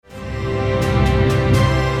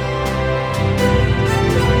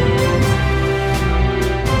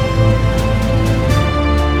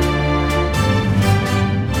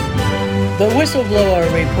The Whistleblower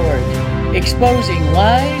Report, exposing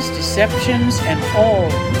lies, deceptions, and all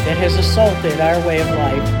that has assaulted our way of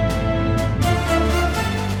life.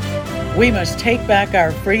 We must take back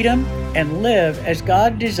our freedom and live as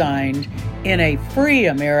God designed in a free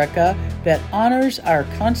America that honors our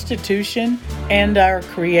Constitution and our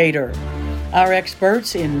Creator. Our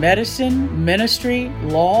experts in medicine, ministry,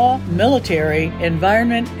 law, military,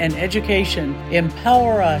 environment, and education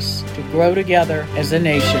empower us to grow together as a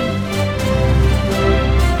nation.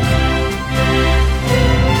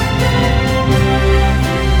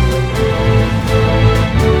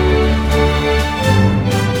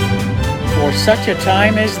 For such a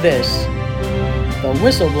time as this, the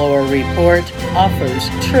Whistleblower Report offers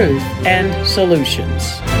truth and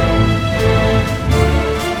solutions.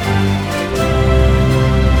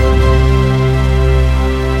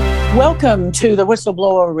 Welcome to the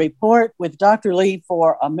Whistleblower Report with Dr. Lee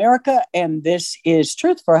for America, and this is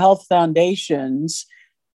Truth for Health Foundation's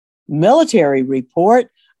military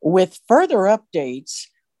report with further updates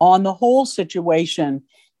on the whole situation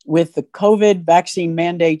with the COVID vaccine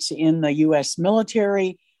mandates in the U.S.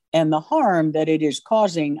 military and the harm that it is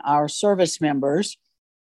causing our service members.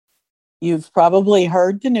 You've probably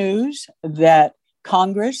heard the news that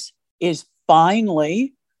Congress is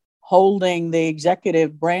finally holding the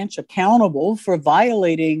executive branch accountable for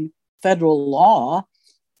violating federal law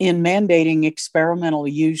in mandating experimental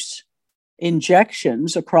use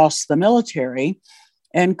injections across the military.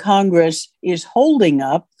 And Congress is holding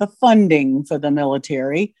up the funding for the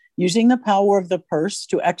military, using the power of the purse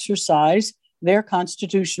to exercise their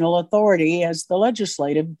constitutional authority as the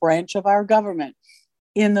legislative branch of our government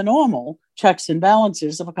in the normal checks and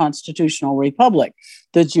balances of a constitutional republic.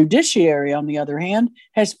 The judiciary, on the other hand,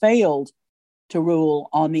 has failed to rule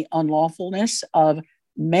on the unlawfulness of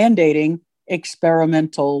mandating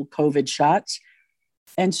experimental COVID shots.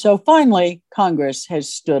 And so finally, Congress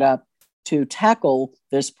has stood up to tackle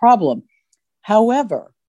this problem.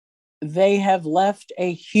 However, they have left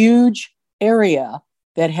a huge area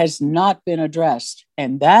that has not been addressed,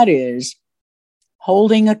 and that is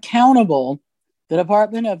holding accountable the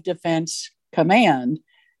Department of Defense Command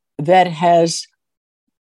that has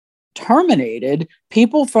terminated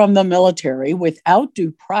people from the military without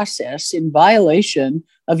due process in violation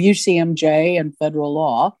of UCMJ and federal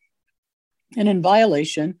law, and in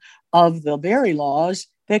violation of the very laws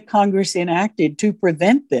that Congress enacted to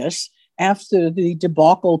prevent this after the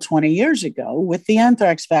debacle 20 years ago with the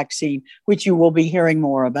anthrax vaccine, which you will be hearing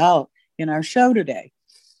more about in our show today.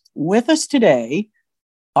 With us today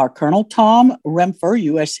are Colonel Tom Remfer,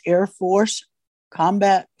 U.S. Air Force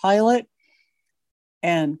combat pilot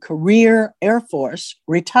and career Air Force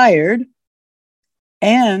retired,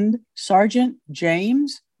 and Sergeant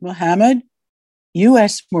James Muhammad,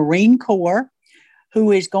 U.S. Marine Corps, who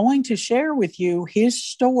is going to share with you his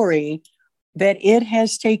story that it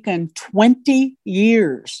has taken 20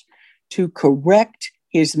 years to correct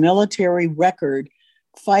his military record,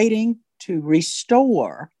 fighting to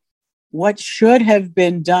restore what should have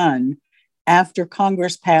been done after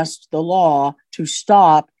Congress passed the law to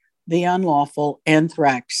stop the unlawful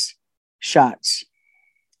anthrax shots.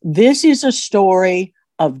 This is a story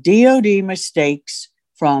of DoD mistakes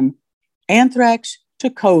from anthrax to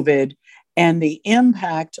COVID and the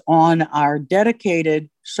impact on our dedicated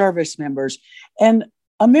service members. And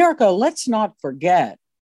America, let's not forget,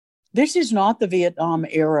 this is not the Vietnam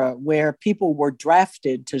era where people were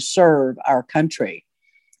drafted to serve our country.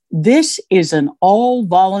 This is an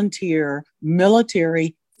all-volunteer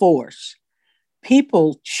military force.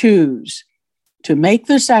 People choose to make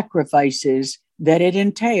the sacrifices that it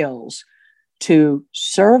entails to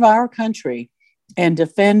serve our country and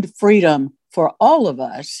defend freedom for all of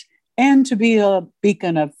us and to be a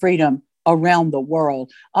beacon of freedom around the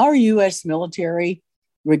world. Our U.S. military,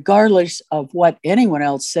 regardless of what anyone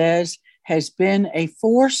else says, has been a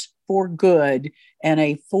force for good and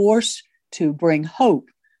a force to bring hope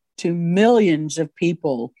to millions of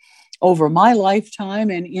people over my lifetime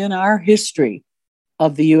and in our history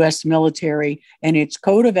of the U.S. military and its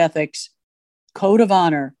code of ethics, code of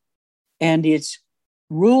honor, and its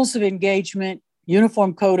rules of engagement,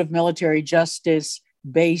 uniform code of military justice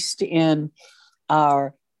based in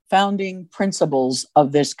our founding principles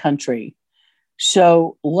of this country.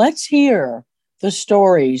 So let's hear the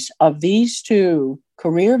stories of these two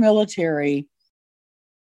career military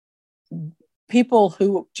people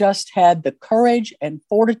who just had the courage and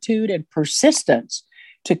fortitude and persistence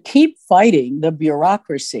to keep fighting the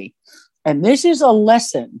bureaucracy. And this is a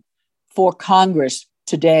lesson for Congress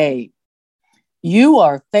today. You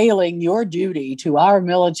are failing your duty to our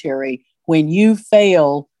military when you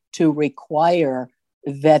fail to require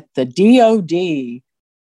that the DOD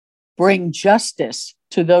bring justice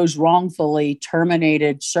to those wrongfully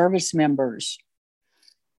terminated service members.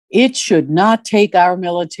 It should not take our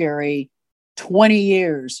military 20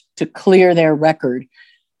 years to clear their record.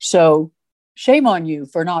 So shame on you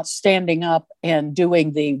for not standing up and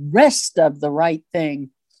doing the rest of the right thing.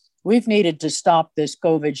 We've needed to stop this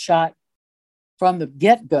COVID shot from the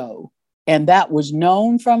get-go, and that was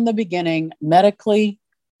known from the beginning. Medically,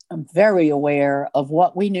 I'm very aware of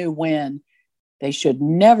what we knew when. They should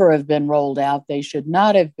never have been rolled out. They should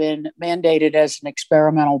not have been mandated as an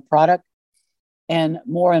experimental product. And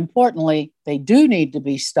more importantly, they do need to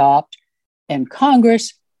be stopped. And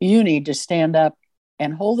Congress, you need to stand up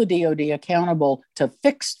and hold the DOD accountable to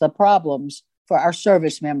fix the problems for our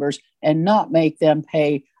service members and not make them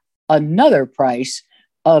pay another price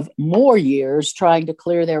of more years trying to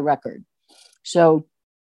clear their record. So,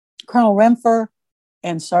 Colonel Remfer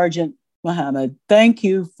and Sergeant Mohammed, thank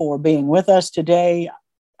you for being with us today.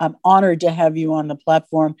 I'm honored to have you on the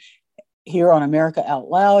platform here on America Out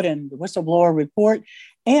Loud and the Whistleblower Report.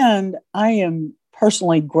 And I am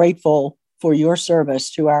personally grateful for your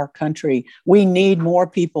service to our country. We need more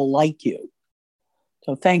people like you.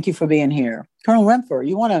 So thank you for being here. Colonel Remfer,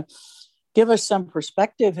 you want to give us some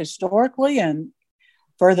perspective historically and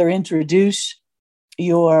further introduce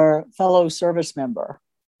your fellow service member?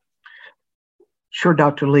 Sure,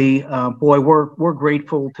 Dr. Lee. Boy, we're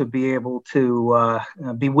grateful to be able to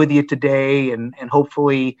be with you today, and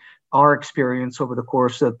hopefully our experience over the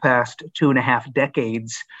course of the past 2.5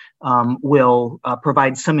 decades will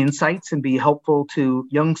provide some insights and be helpful to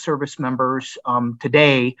young service members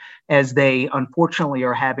today, as they unfortunately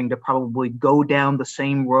are having to probably go down the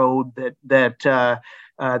same road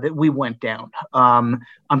that we went down.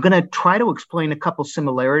 I'm going to try to explain a couple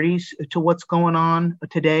similarities to what's going on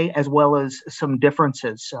today, as well as some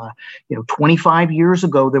differences. 25 years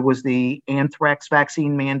ago, there was the anthrax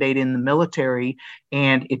vaccine mandate in the military,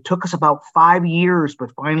 and it took us about 5 years,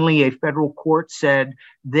 but finally a federal court said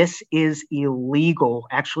this is illegal,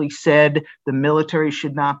 actually said the military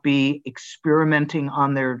should not be experimenting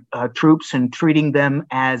on their troops and treating them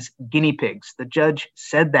as guinea pigs. The judge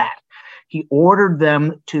said that. He ordered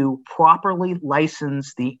them to properly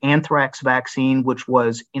license the anthrax vaccine, which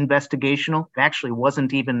was investigational. It actually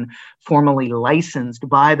wasn't even formally licensed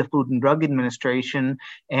by the Food and Drug Administration,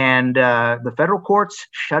 and the federal courts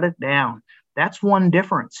shut it down. That's one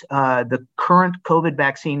difference. The current COVID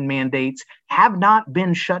vaccine mandates have not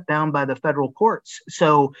been shut down by the federal courts.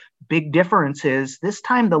 So big difference is this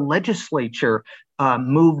time the legislature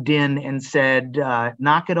moved in and said,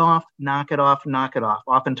 knock it off, knock it off, knock it off.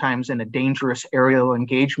 Oftentimes in a dangerous aerial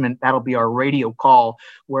engagement, that'll be our radio call,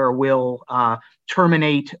 where we'll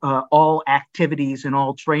terminate all activities and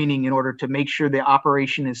all training in order to make sure the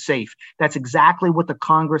operation is safe. That's exactly what the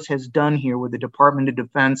Congress has done here with the Department of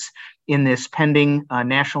Defense in this pending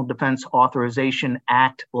National Defense Authorization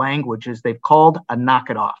Act language, as they've called a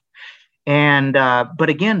knock it off. And but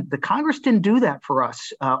again, the Congress didn't do that for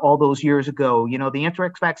us all those years ago. The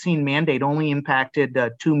anthrax vaccine mandate only impacted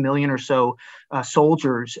 2 million or so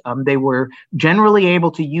soldiers. They were generally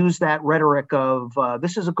able to use that rhetoric of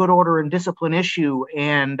this is a good order and discipline issue,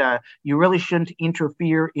 and you really shouldn't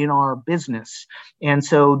interfere in our business. And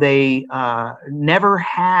so they never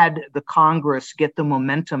had the Congress get the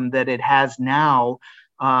momentum that it has now.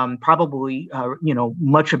 Probably,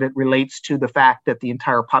 much of it relates to the fact that the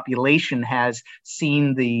entire population has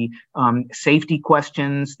seen the safety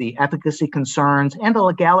questions, the efficacy concerns, and the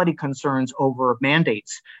legality concerns over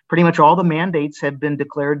mandates. Pretty much all the mandates have been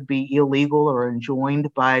declared to be illegal or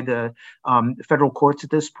enjoined by the federal courts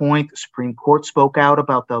at this point. The Supreme Court spoke out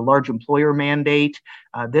about the large employer mandate.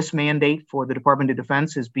 This mandate for the Department of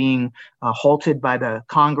Defense is being halted by the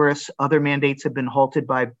Congress. Other mandates have been halted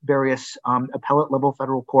by various appellate level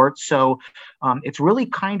federal courts. So it's really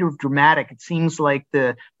kind of dramatic. It seems like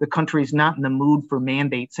the country's not in the mood for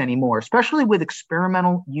mandates anymore, especially with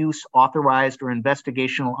experimental use authorized or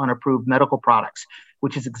investigational unapproved medical products,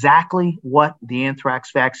 which is exactly what the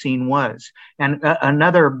anthrax vaccine was. And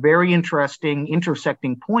another very interesting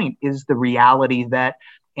intersecting point is the reality that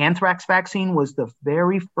anthrax vaccine was the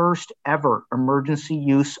very first ever emergency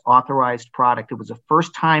use authorized product. It was the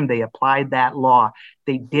first time they applied that law.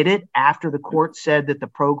 They did it after the court said that the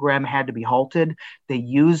program had to be halted. They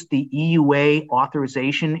used the EUA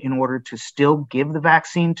authorization in order to still give the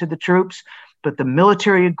vaccine to the troops. But the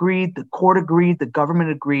military agreed, the court agreed, the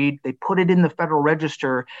government agreed. They put it in the Federal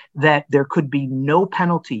Register that there could be no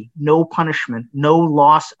penalty, no punishment, no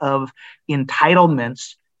loss of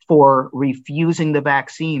entitlements for refusing the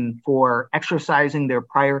vaccine, for exercising their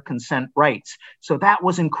prior consent rights. So that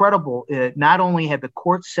was incredible. Not only had the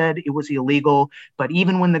court said it was illegal, but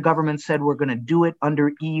even when the government said we're going to do it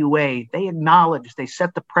under EUA, they acknowledged, they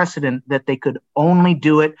set the precedent that they could only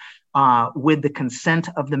do it with the consent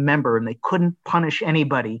of the member, and they couldn't punish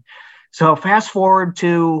anybody. So fast forward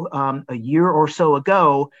to a year or so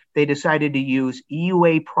ago, they decided to use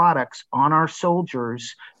EUA products on our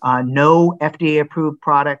soldiers. No FDA-approved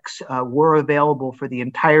products were available for the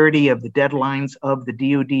entirety of the deadlines of the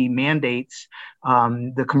DoD mandates.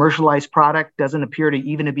 The commercialized product doesn't appear to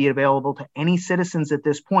even be available to any citizens at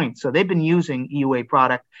this point. So they've been using EUA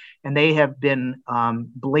product, and they have been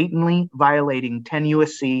blatantly violating 10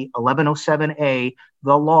 U.S.C. 1107A,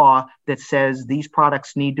 the law that says these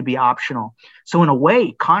products need to be optional. So in a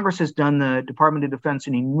way, Congress has done the Department of Defense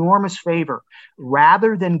an enormous favor.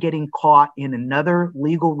 Rather than getting caught in another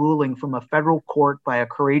legal ruling from a federal court by a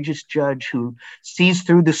courageous judge who sees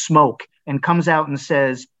through the smoke and comes out and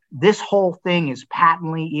says, this whole thing is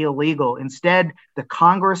patently illegal. Instead, the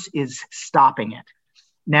Congress is stopping it.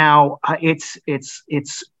 Now, it's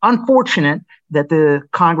unfortunate that the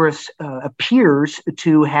Congress appears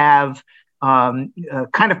to have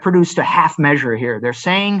kind of produced a half measure here. They're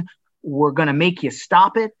saying we're going to make you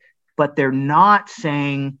stop it, but they're not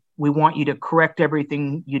saying we want you to correct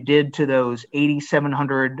everything you did to those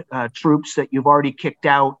 8,700 troops that you've already kicked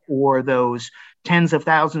out, or those tens of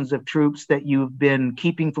thousands of troops that you've been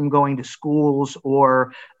keeping from going to schools,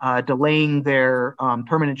 or delaying their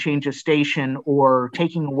permanent change of station, or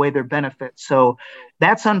taking away their benefits. So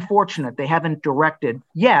that's unfortunate. They haven't directed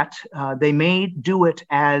yet. They may do it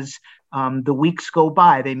as the weeks go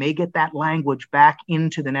by. They may get that language back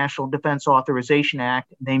into the National Defense Authorization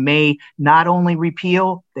Act. They may not only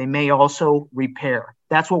repeal, they may also repair.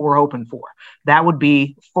 That's what we're hoping for. That would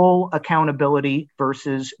be full accountability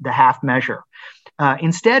versus the half measure.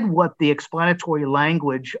 Instead, what the explanatory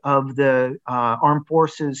language of the Armed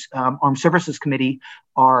Services Committee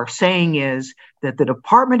are saying is that the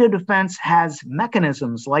Department of Defense has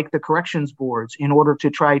mechanisms like the corrections boards in order to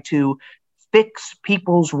try to fix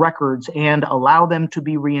people's records and allow them to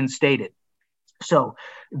be reinstated. So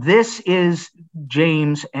this is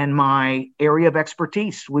James and my area of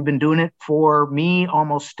expertise. We've been doing it for me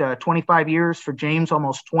almost 25 years, for James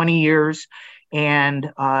almost 20 years.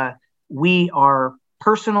 And we are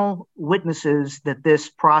personal witnesses that this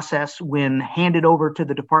process, when handed over to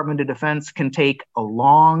the Department of Defense, can take a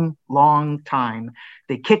long, long time.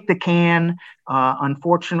 They kick the can.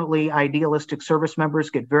 Unfortunately, idealistic service members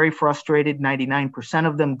get very frustrated. 99%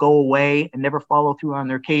 of them go away and never follow through on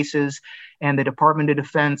their cases. And the Department of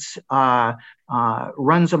Defense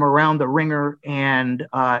runs them around the ringer. And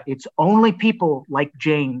it's only people like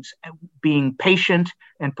James being patient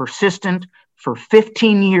and persistent for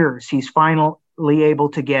 15 years. He's finally able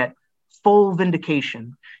to get full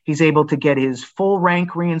vindication. He's able to get his full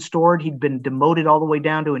rank reinstored. He'd been demoted all the way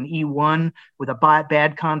down to an E1 with a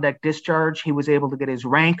bad conduct discharge. He was able to get his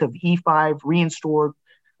rank of E5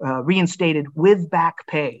 reinstated with back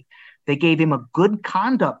pay. They gave him a good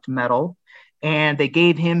conduct medal, and they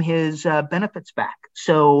gave him his benefits back.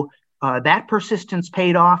 So that persistence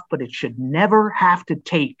paid off, but it should never have to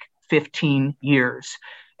take 15 years.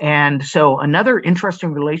 And so another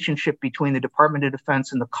interesting relationship between the Department of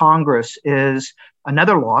Defense and the Congress is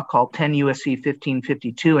another law called 10 U.S.C.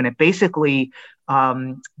 1552. And it basically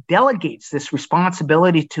delegates this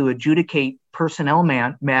responsibility to adjudicate personnel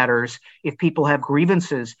matters if people have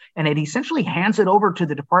grievances. And it essentially hands it over to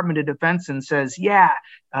the Department of Defense and says,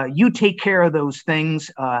 you take care of those things.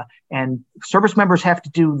 And service members have to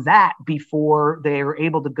do that before they are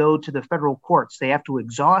able to go to the federal courts. They have to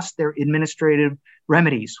exhaust their administrative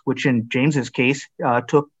remedies, which in James's case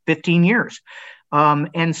took 15 years.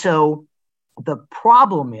 And so the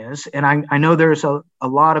problem is, and I know there's a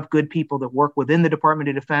lot of good people that work within the Department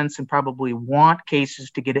of Defense and probably want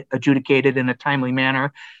cases to get adjudicated in a timely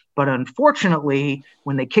manner. But unfortunately,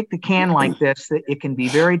 when they kick the can like this, it can be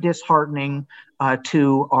very disheartening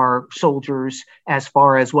to our soldiers as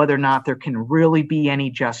far as whether or not there can really be any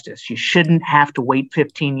justice. You shouldn't have to wait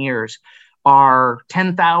 15 years. Are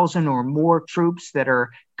 10,000 or more troops that are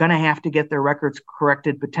going to have to get their records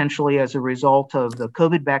corrected potentially as a result of the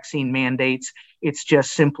COVID vaccine mandates. It's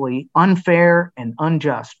just simply unfair and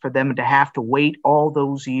unjust for them to have to wait all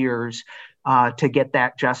those years to get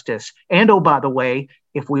that justice. And oh, by the way,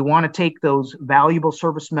 if we want to take those valuable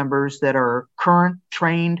service members that are current,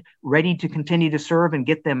 trained, ready to continue to serve and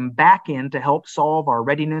get them back in to help solve our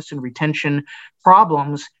readiness and retention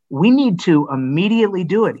problems, we need to immediately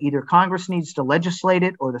do it. Either Congress needs to legislate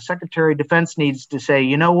it or the Secretary of Defense needs to say,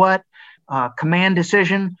 you know what, command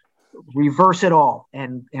decision, reverse it all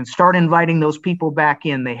and start inviting those people back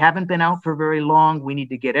in. They haven't been out for very long. We need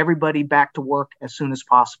to get everybody back to work as soon as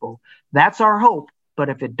possible. That's our hope. But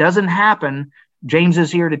if it doesn't happen, James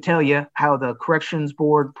is here to tell you how the Corrections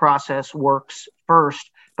Board process works first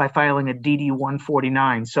by filing a DD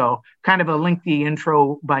 149. So kind of a lengthy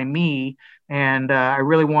intro by me. And I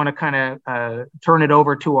really want to kind of turn it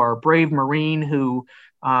over to our brave Marine who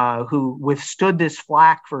withstood this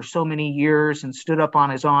flak for so many years and stood up on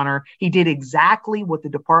his honor. He did exactly what the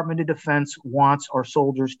Department of Defense wants our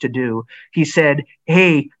soldiers to do. He said,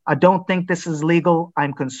 "Hey, I don't think this is legal.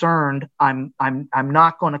 I'm concerned. I'm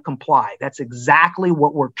not going to comply." That's exactly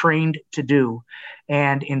what we're trained to do.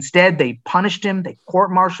 And instead, they punished him. They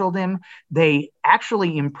court-martialed him. They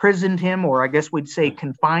actually imprisoned him, or I guess we'd say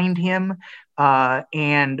confined him,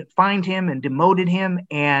 and fined him and demoted him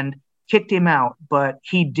and kicked him out. But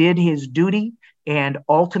he did his duty, and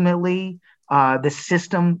ultimately the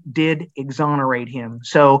system did exonerate him.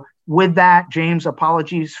 So with that, James,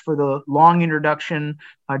 apologies for the long introduction.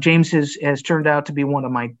 James has turned out to be one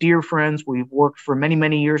of my dear friends. We've worked for many,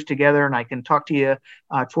 many years together, and I can talk to you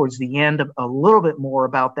towards the end a little bit more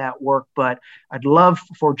about that work. But I'd love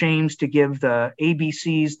for James to give the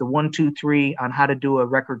ABCs, the 1, 2, 3 on how to do a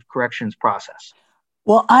record corrections process.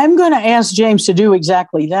 Well, I'm going to ask James to do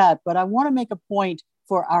exactly that, but I want to make a point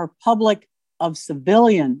for our public of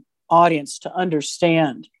civilian audience to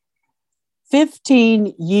understand.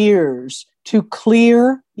 15 years to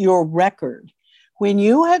clear your record.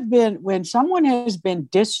 When someone has been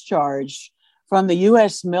discharged from the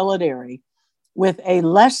U.S. military with a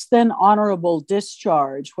less than honorable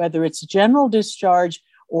discharge, whether it's general discharge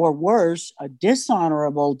or worse, a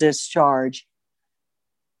dishonorable discharge,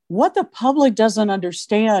 what the public doesn't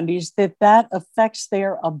understand is that affects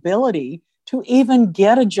their ability to even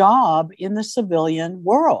get a job in the civilian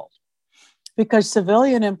world, because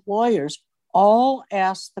civilian employers all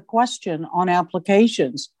ask the question on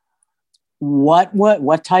applications, what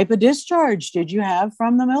type of discharge did you have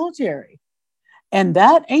from the military? And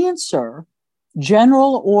that answer,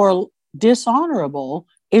 general or dishonorable,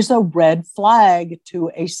 is a red flag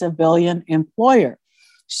to a civilian employer.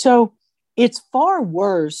 So it's far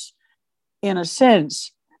worse in a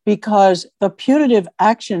sense, because the punitive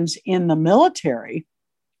actions in the military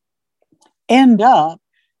end up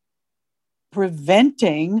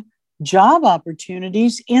preventing job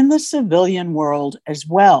opportunities in the civilian world as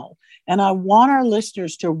well. And I want our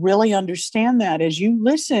listeners to really understand that. As you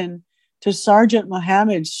listen to Sergeant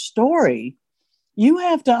Mohammed's story, you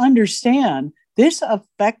have to understand this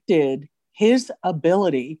affected his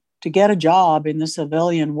ability to get a job in the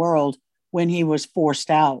civilian world when he was forced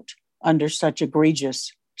out under such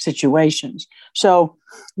egregious situations. So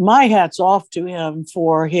my hat's off to him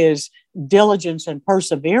for his diligence and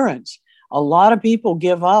perseverance. A lot of people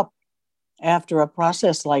give up after a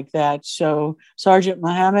process like that. So Sergeant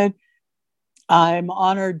Mohammed, I'm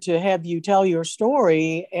honored to have you tell your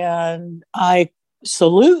story, and I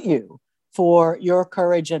salute you for your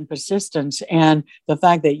courage and persistence and the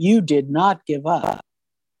fact that you did not give up.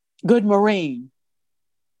 Good Marine.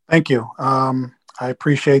 Thank you. I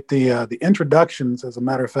appreciate the introductions. As a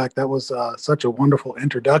matter of fact, that was such a wonderful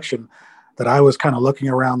introduction that I was kind of looking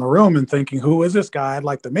around the room and thinking, who is this guy? I'd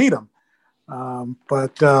like to meet him.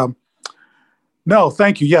 No,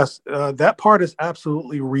 thank you. Yes, that part is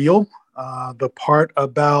absolutely real. The part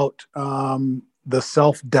about the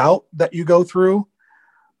self-doubt that you go through,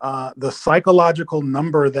 the psychological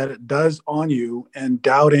number that it does on you, and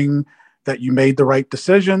doubting that you made the right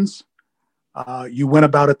decisions, you went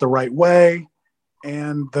about it the right way,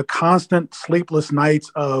 and the constant sleepless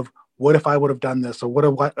nights of what if I would have done this, or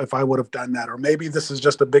what if I would have done that, or maybe this is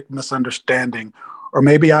just a big misunderstanding, or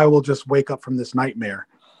maybe I will just wake up from this nightmare.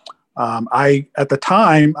 At the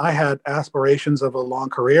time, I had aspirations of a long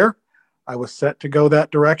career. I was set to go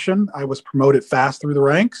that direction. I was promoted fast through the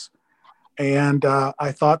ranks. And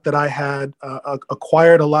I thought that I had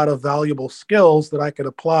acquired a lot of valuable skills that I could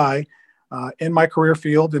apply in my career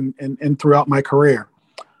field and throughout my career.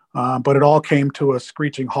 But it all came to a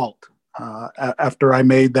screeching halt after I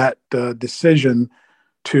made that decision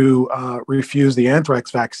to refuse the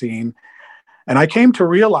anthrax vaccine. And I came to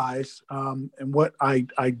realize, and what I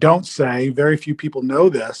don't say, very few people know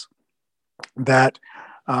this, that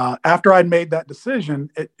after I'd made that decision,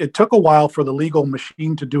 it took a while for the legal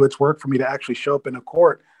machine to do its work for me to actually show up in a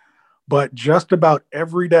court. But just about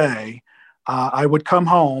every day, I would come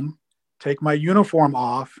home, take my uniform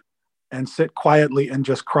off, and sit quietly and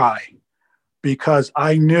just cry, because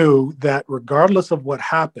I knew that regardless of what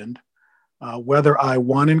happened, whether I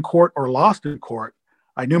won in court or lost in court,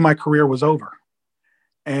 I knew my career was over.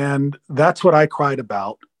 And that's what I cried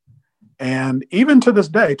about. And even to this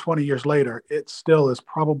day, 20 years later, it still is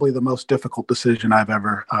probably the most difficult decision I've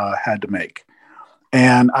ever had to make.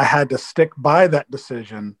 And I had to stick by that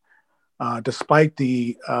decision despite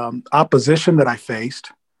the opposition that I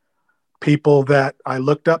faced, people that I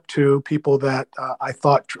looked up to, people that I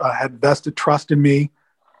thought had vested trust in me,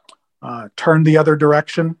 turned the other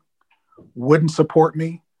direction, wouldn't support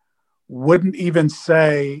me, wouldn't even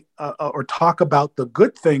say or talk about the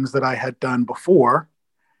good things that I had done before.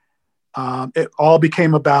 It all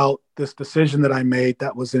became about this decision that I made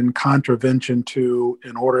that was in contravention to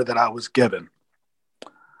an order that I was given.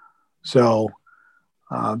 So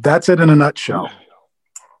that's it in a nutshell.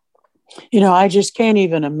 I just can't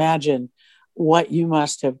even imagine what you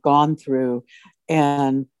must have gone through,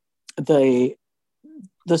 and the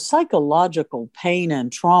psychological pain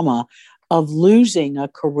and trauma of losing a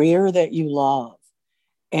career that you love,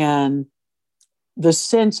 and the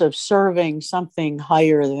sense of serving something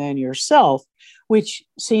higher than yourself, which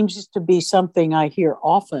seems to be something I hear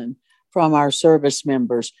often from our service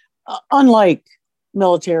members. Unlike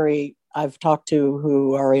military I've talked to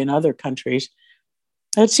who are in other countries,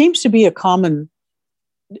 it seems to be a common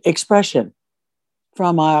expression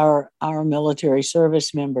from our military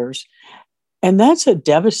service members. And that's a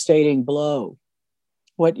devastating blow,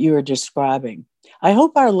 what you're describing. I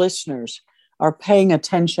hope our listeners are paying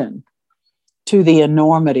attention to the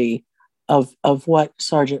enormity of what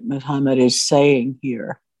Sergeant Muhammad is saying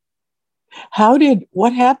here.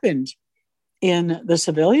 What happened in the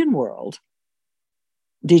civilian world?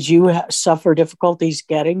 Did you suffer difficulties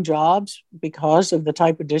getting jobs because of the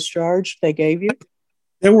type of discharge they gave you?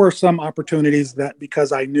 There were some opportunities that,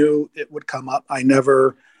 because I knew it would come up, I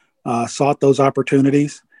never sought those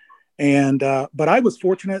opportunities. But I was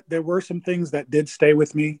fortunate. There were some things that did stay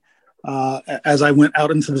with me as I went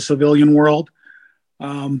out into the civilian world.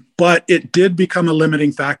 But it did become a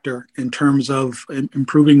limiting factor in terms of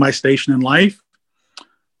improving my station in life.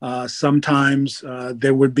 Sometimes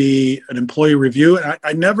there would be an employee review. And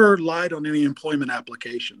I never lied on any employment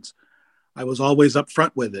applications. I was always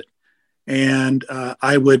upfront with it. And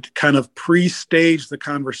I would kind of pre-stage the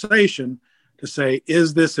conversation to say,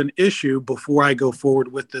 is this an issue before I go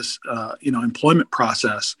forward with this, employment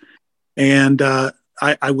process? And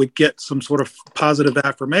I would get some sort of positive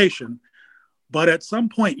affirmation. But at some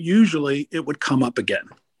point, usually it would come up again.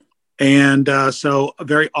 And so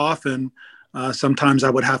very often, sometimes I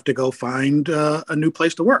would have to go find a new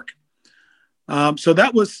place to work. So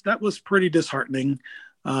that was pretty disheartening.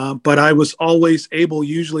 But I was always able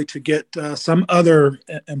usually to get some other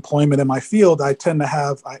employment in my field. I tend to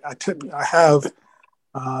have, I have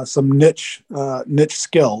some niche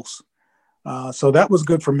skills. So that was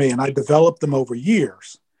good for me. And I developed them over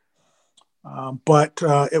years. But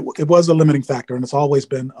it was a limiting factor, and it's always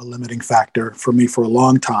been a limiting factor for me for a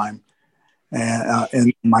long time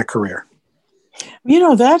in my career.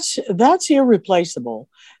 That's irreplaceable.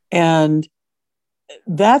 And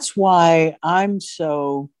that's why I'm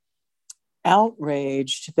so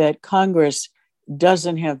outraged that Congress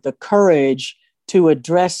doesn't have the courage to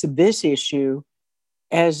address this issue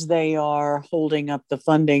as they are holding up the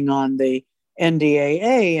funding on the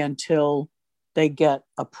NDAA until they get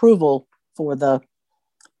approval for the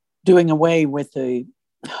doing away with the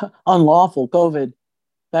unlawful COVID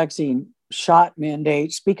vaccine shot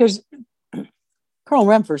mandates, because Colonel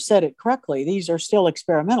Remfer said it correctly. These are still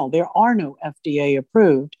experimental. There are no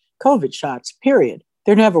FDA-approved COVID shots, period.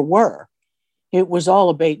 There never were. It was all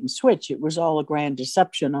a bait and switch. It was all a grand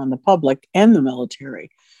deception on the public and the military.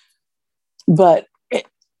 But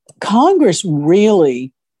Congress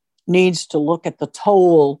really needs to look at the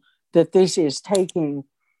toll that this is taking,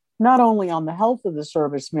 not only on the health of the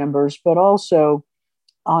service members, but also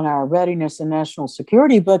on our readiness and national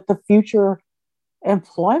security, but the future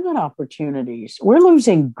employment opportunities. We're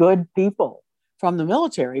losing good people from the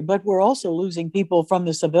military, but we're also losing people from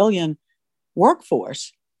the civilian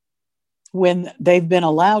workforce when they've been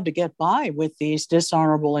allowed to get by with these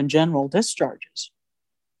dishonorable and general discharges.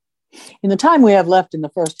 In the time we have left in the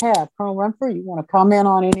first half, Colonel Remfer, you want to comment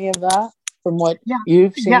on any of that from what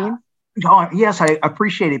you've seen? Yeah. Yes, I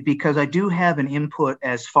appreciate it, because I do have an input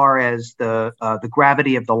as far as the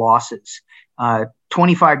gravity of the losses.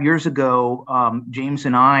 25 years ago, James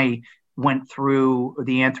and I went through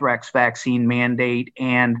the anthrax vaccine mandate,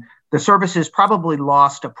 and the services probably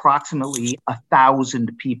lost approximately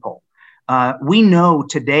 1,000 people. We know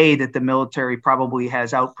today that the military probably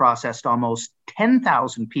has outprocessed almost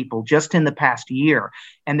 10,000 people just in the past year,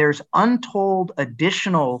 and there's untold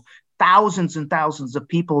additional thousands and thousands of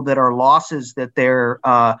people that are losses that they're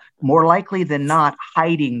more likely than not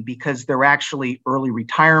hiding because they're actually early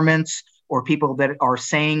retirements, or people that are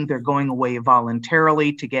saying they're going away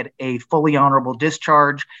voluntarily to get a fully honorable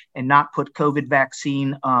discharge and not put COVID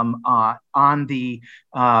vaccine on the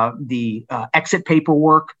exit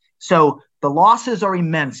paperwork. So the losses are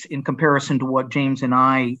immense in comparison to what James and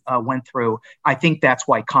I went through. I think that's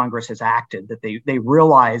why Congress has acted, that they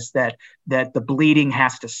realize that the bleeding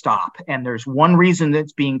has to stop. And there's one reason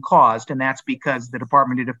that's being caused, and that's because the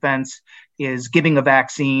Department of Defense is giving a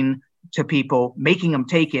vaccine to people, making them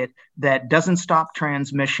take it, that doesn't stop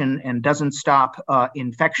transmission and doesn't stop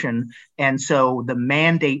infection. And so the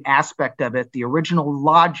mandate aspect of it, the original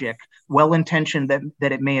logic, well-intentioned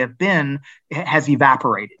that it may have been, has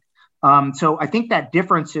evaporated. So I think that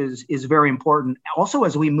difference is very important. Also,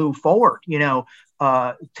 as we move forward,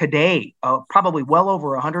 today, probably well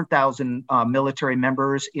over 100,000 military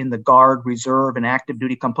members in the Guard, Reserve, and active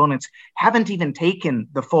duty components haven't even taken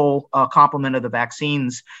the full complement of the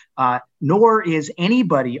vaccines, nor is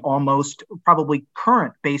anybody almost probably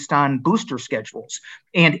current based on booster schedules.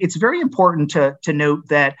 And it's very important to note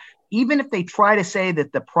that even if they try to say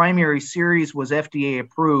that the primary series was FDA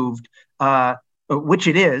approved, which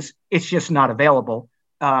it is, it's just not available.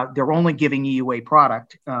 They're only giving EUA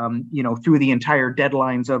product, through the entire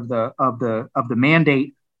deadlines of the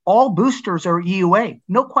mandate. All boosters are EUA,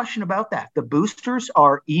 no question about that. The boosters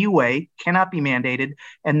are EUA, cannot be mandated,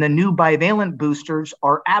 and the new bivalent boosters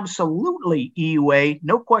are absolutely EUA,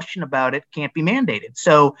 no question about it, can't be mandated.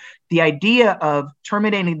 So the idea of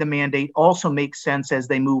terminating the mandate also makes sense as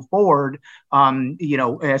they move forward,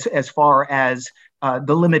 as far as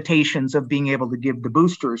the limitations of being able to give the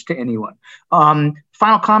boosters to anyone.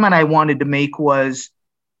 Final comment I wanted to make was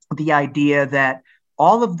the idea that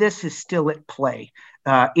all of this is still at play.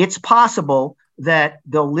 It's possible that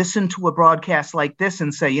they'll listen to a broadcast like this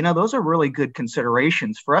and say, those are really good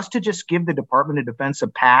considerations. For us to just give the Department of Defense a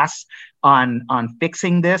pass on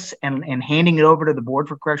fixing this and handing it over to the Board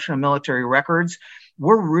for Correctional Military Records,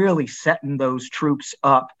 we're really setting those troops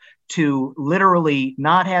up to literally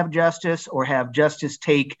not have justice, or have justice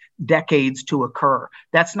take decades to occur.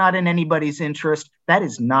 That's not in anybody's interest. That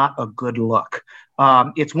is not a good look.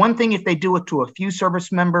 It's one thing if they do it to a few service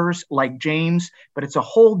members like James, but it's a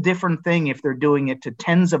whole different thing if they're doing it to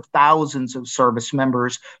tens of thousands of service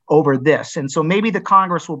members over this. And so maybe the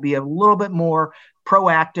Congress will be a little bit more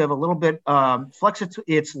proactive, a little bit flex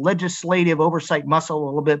its legislative oversight muscle a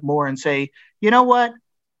little bit more and say, you know what?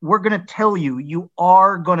 We're going to tell you, you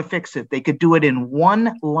are going to fix it. They could do it in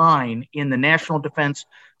one line in the National Defense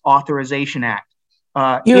Authorization Act.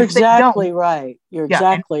 You're exactly right. You're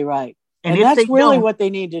exactly right. And that's really what they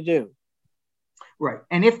need to do. Right.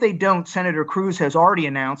 And if they don't, Senator Cruz has already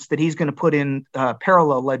announced that he's going to put in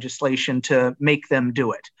parallel legislation to make them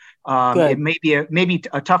do it. It may be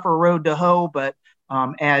a tougher road to hoe, but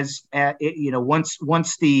once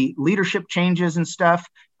the leadership changes and stuff,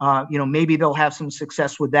 maybe they'll have some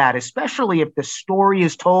success with that, especially if the story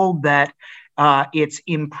is told that it's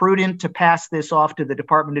imprudent to pass this off to the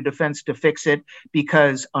Department of Defense to fix it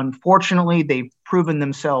because, unfortunately, they've proven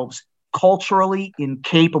themselves culturally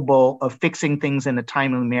incapable of fixing things in a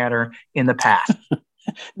timely manner in the past.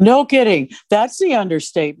 No kidding. That's the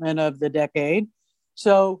understatement of the decade.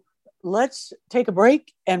 So let's take a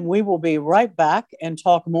break and we will be right back and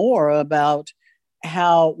talk more about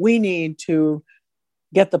how we need to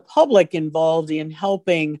get the public involved in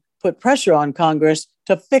helping put pressure on Congress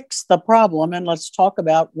to fix the problem. And let's talk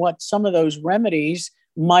about what some of those remedies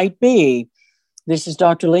might be. This is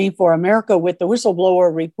Dr. Lee for America with the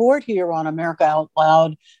Whistleblower Report here on America Out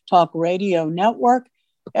Loud Talk Radio Network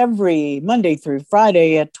every Monday through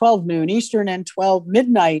Friday at 12 noon Eastern and 12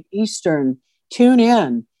 midnight Eastern. Tune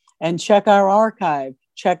in and check our archive,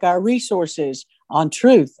 check our resources on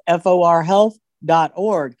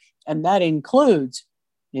truthforhealth.org. And that includes,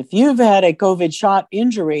 if you've had a COVID shot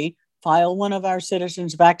injury, file one of our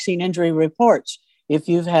citizens' vaccine injury reports. If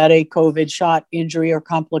you've had a COVID shot injury or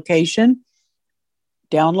complication,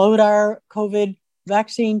 download our COVID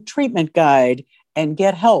vaccine treatment guide and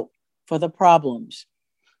get help for the problems.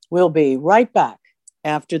 We'll be right back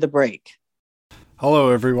after the break. Hello,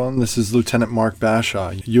 everyone. This is Lieutenant Mark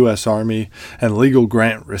Bashaw, U.S. Army and legal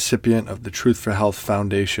grant recipient of the Truth for Health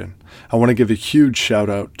Foundation. I want to give a huge shout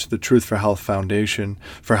out to the Truth for Health Foundation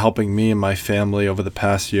for helping me and my family over the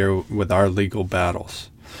past year with our legal battles.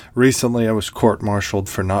 Recently, I was court-martialed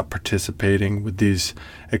for not participating with these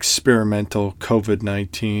experimental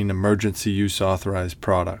COVID-19 emergency use authorized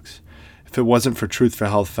products. If it wasn't for Truth for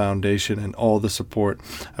Health Foundation and all the support,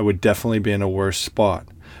 I would definitely be in a worse spot.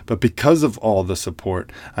 But because of all the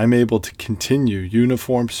support, I'm able to continue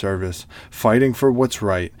uniformed service, fighting for what's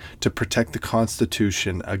right to protect the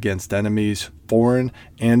Constitution against enemies, foreign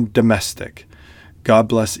and domestic. God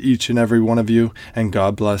bless each and every one of you, and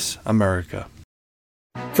God bless America.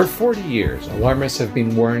 For 40 years, alarmists have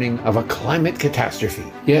been warning of a climate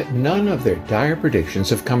catastrophe, yet none of their dire predictions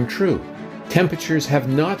have come true. Temperatures have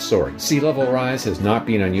not soared, sea level rise has not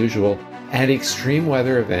been unusual, and extreme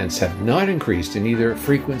weather events have not increased in either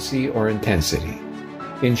frequency or intensity.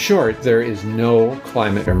 In short, there is no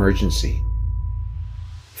climate emergency.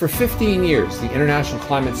 For 15 years, the International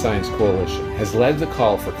Climate Science Coalition has led the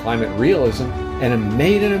call for climate realism and a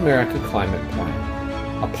Made in America climate plan.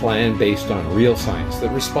 A plan based on real science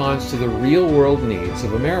that responds to the real-world needs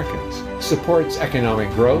of Americans, supports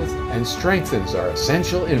economic growth, and strengthens our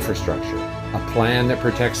essential infrastructure. A plan that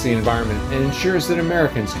protects the environment and ensures that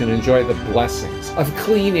Americans can enjoy the blessings of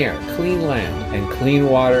clean air, clean land, and clean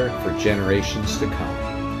water for generations to come.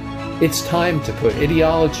 It's time to put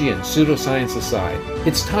ideology and pseudoscience aside.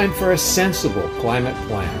 It's time for a sensible climate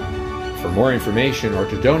plan. For more information or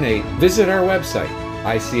to donate, visit our website,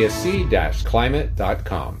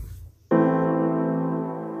 icsc-climate.com.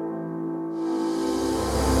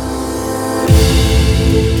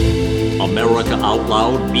 America Out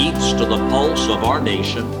Loud beats to the pulse of our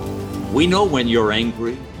nation. We know when you're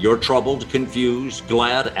angry, you're troubled, confused,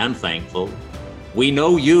 glad, and thankful. We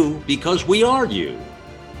know you because we are you.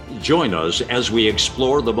 Join us as we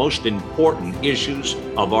explore the most important issues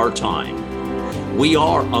of our time. We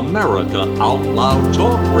are America Out Loud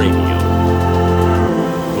Talk Radio.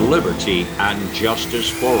 Liberty and justice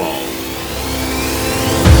for all.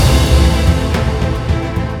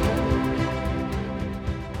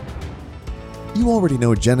 You already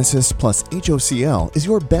know Genesis plus HOCl is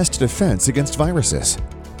your best defense against viruses.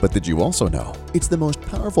 But did you also know it's the most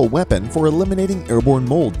powerful weapon for eliminating airborne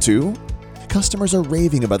mold too? Customers are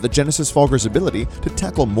raving about the Genesis fogger's ability to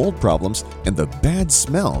tackle mold problems and the bad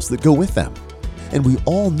smells that go with them. And we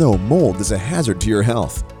all know mold is a hazard to your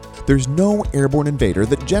health. There's no airborne invader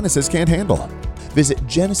that Genesis can't handle. Visit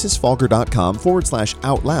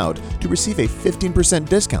genesisfogger.com/outloud to receive a 15%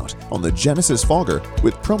 discount on the Genesis Fogger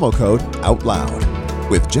with promo code OUTLOUD.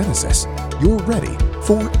 With Genesis, you're ready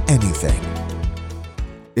for anything.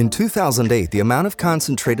 In 2008, the amount of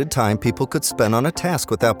concentrated time people could spend on a task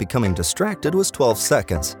without becoming distracted was 12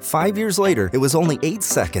 seconds. 5 years later, it was only 8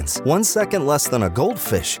 seconds, 1 second less than a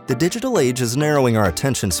goldfish. The digital age is narrowing our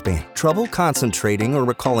attention span. Trouble concentrating or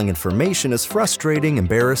recalling information is frustrating,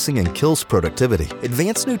 embarrassing, and kills productivity.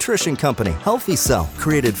 Advanced nutrition company Healthy Cell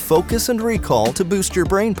created Focus and Recall to boost your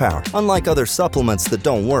brain power. Unlike other supplements that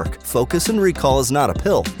don't work, Focus and Recall is not a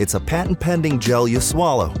pill. It's a patent-pending gel you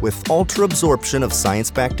swallow with ultra-absorption of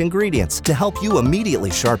science-backed ingredients to help you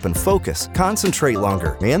immediately sharpen focus, concentrate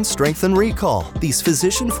longer, and strengthen recall. These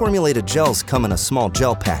physician-formulated gels come in a small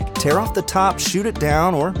gel pack. Tear off the top, shoot it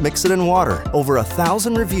down, or mix it in water. Over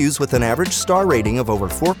 1,000 reviews with an average star rating of over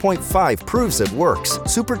 4.5 proves it works.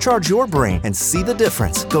 Supercharge your brain and see the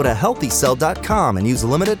difference. Go to healthycell.com and use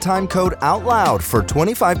limited time code OUTLOUD for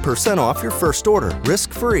 25% off your first order.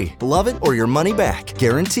 Risk-free. Love it or your money back.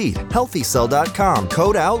 Guaranteed. Healthycell.com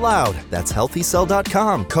code OUTLOUD. That's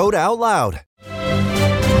healthycell.com code OUTLOUD.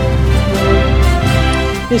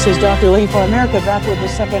 This is Dr. Lee for America, back with the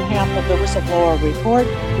second half of the Whistleblower Report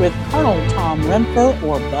with Colonel Tom Rempher,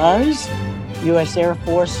 or Buzz, U.S. Air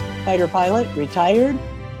Force fighter pilot, retired,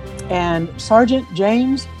 and Sergeant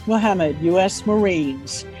James Muhammad, U.S.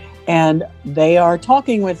 Marines. And they are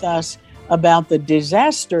talking with us about the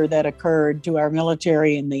disaster that occurred to our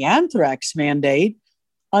military in the anthrax mandate,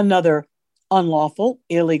 another unlawful,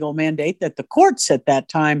 illegal mandate that the courts at that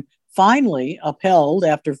time finally upheld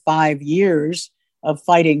after 5 years of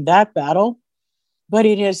fighting that battle. But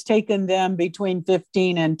it has taken them between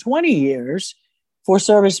 15 and 20 years for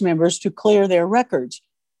service members to clear their records.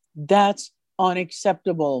 That's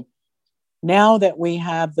unacceptable. Now that we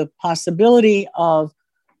have the possibility of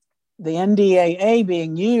the NDAA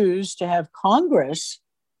being used to have Congress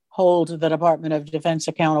hold the Department of Defense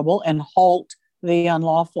accountable and halt the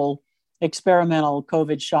unlawful experimental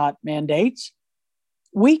COVID shot mandates,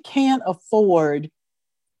 we can't afford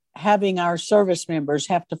having our service members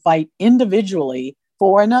have to fight individually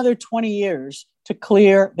for another 20 years to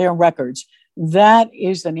clear their records. That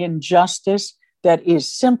is an injustice that is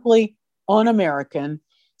simply un-American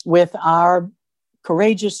with our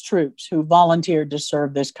courageous troops who volunteered to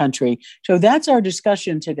serve this country. So that's our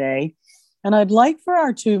discussion today. And I'd like for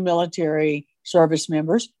our two military service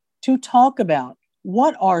members to talk about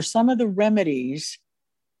what are some of the remedies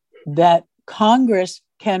that Congress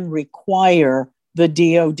can require the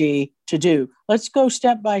DOD to do. Let's go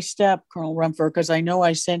step by step, Colonel Rumpfer, because I know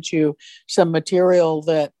I sent you some material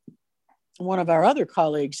that one of our other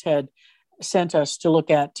colleagues had sent us to look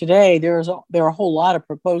at today. There are a whole lot of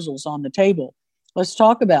proposals on the table. Let's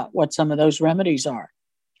talk about what some of those remedies are.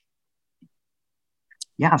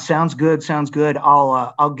 Yeah, sounds good. Sounds good.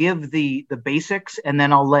 I'll give the basics, and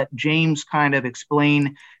then I'll let James kind of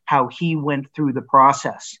explain how he went through the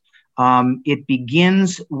process. It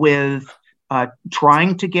begins with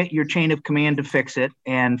trying to get your chain of command to fix it.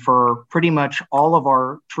 And for pretty much all of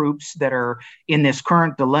our troops that are in this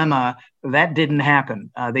current dilemma, that didn't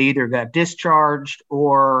happen. They either got discharged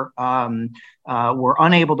or were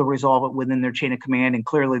unable to resolve it within their chain of command. And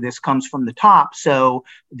clearly this comes from the top. So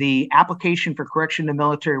the application for correction to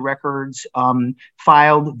military records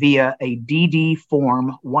filed via a DD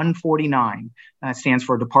Form 149. Stands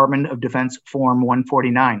for Department of Defense Form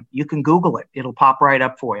 149. You can Google it. It'll pop right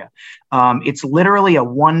up for you. It's literally a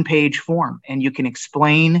one-page form, and you can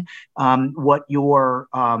explain what your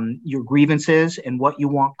grievance is and what you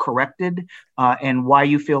want corrected and why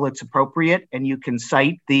you feel it's appropriate. And you can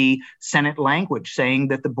cite the Senate language saying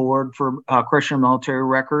that the Board for Correctional Military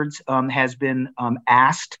Records has been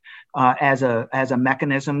asked as a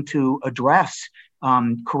mechanism to address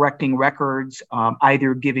correcting records,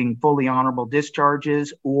 either giving fully honorable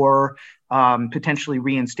discharges or potentially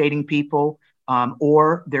reinstating people.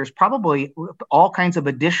 Or there's probably all kinds of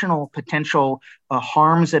additional potential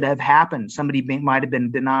harms that have happened. Somebody might have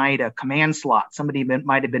been denied a command slot. Somebody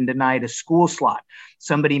might have been denied a school slot.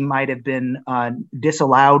 Somebody might have been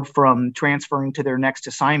disallowed from transferring to their next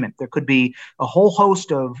assignment. There could be a whole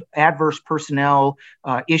host of adverse personnel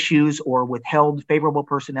issues or withheld favorable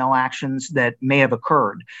personnel actions that may have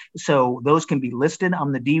occurred. So those can be listed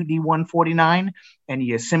on the DD 149, and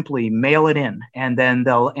you simply mail it in, and then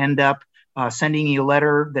they'll end up sending you a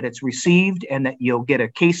letter that it's received and that you'll get a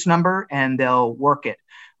case number, and they'll work it.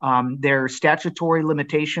 There are statutory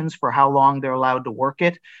limitations for how long they're allowed to work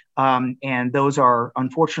it. And those are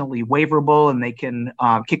unfortunately waiverable, and they can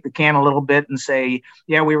kick the can a little bit and say,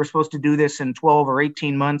 yeah, we were supposed to do this in 12 or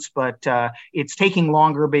 18 months, but it's taking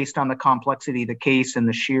longer based on the complexity of the case and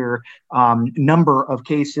the sheer number of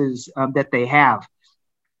cases that they have.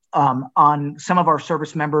 On some of our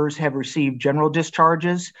service members have received general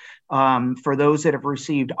discharges. For those that have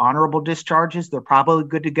received honorable discharges, they're probably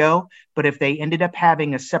good to go. But if they ended up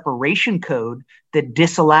having a separation code that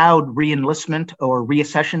disallowed reenlistment or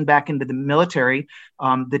reaccession back into the military,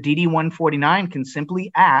 the DD 149 can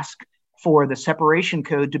simply ask for the separation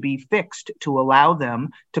code to be fixed to allow them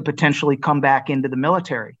to potentially come back into the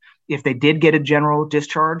military. If they did get a general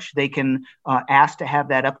discharge, they can ask to have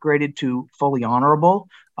that upgraded to fully honorable,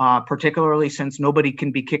 particularly since nobody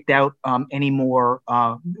can be kicked out anymore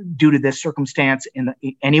due to this circumstance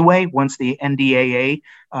anyway, once the NDAA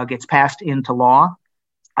gets passed into law.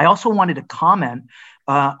 I also wanted to comment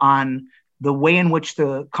on the way in which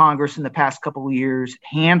the Congress in the past couple of years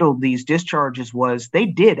handled these discharges. Was they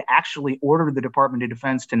did actually order the Department of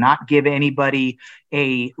Defense to not give anybody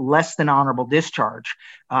a less than honorable discharge.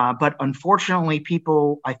 But unfortunately,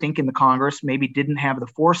 people, I think in the Congress, maybe didn't have the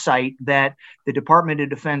foresight that the Department of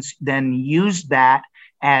Defense then used that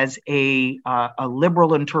as a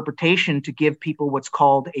liberal interpretation to give people what's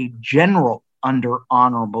called a general under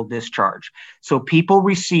honorable discharge. So people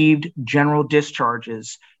received general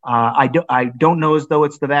discharges. I don't know as though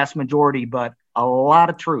it's the vast majority, but a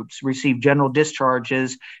lot of troops received general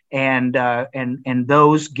discharges, and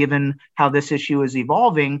those, given how this issue is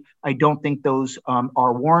evolving, I don't think those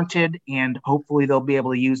are warranted, and hopefully they'll be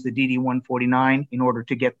able to use the DD 149 in order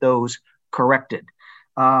to get those corrected.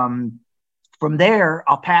 From there,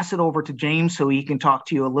 I'll pass it over to James so he can talk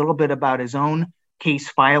to you a little bit about his own case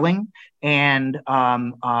filing. And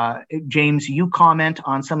James, you comment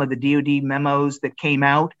on some of the DOD memos that came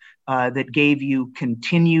out that gave you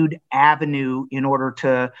continued avenue in order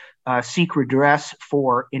to seek redress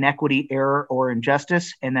for inequity, error, or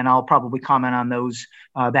injustice. And then I'll probably comment on those,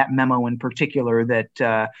 that memo in particular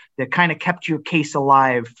that kind of kept your case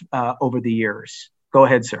alive over the years. Go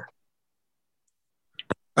ahead, sir.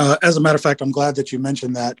 As a matter of fact, I'm glad that you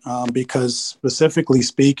mentioned that because specifically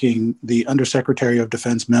speaking, the Undersecretary of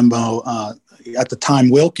Defense memo at the time,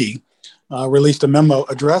 Wilkie, released a memo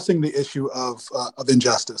addressing the issue of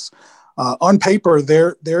injustice. On paper,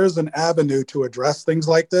 there is an avenue to address things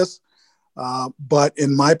like this, but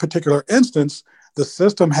in my particular instance, the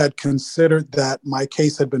system had considered that my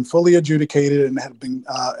case had been fully adjudicated and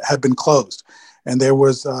had been closed, and there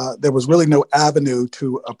was really no avenue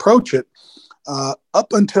to approach it.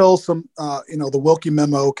 Up until the Wilkie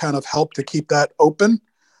memo kind of helped to keep that open.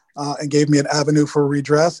 and gave me an avenue for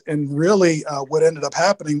redress. And really what ended up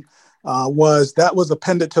happening was that was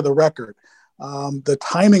appended to the record. The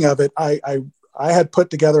timing of it, I had put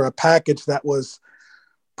together a package that was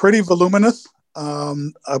pretty voluminous,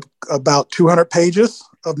 about 200 pages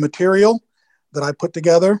of material that I put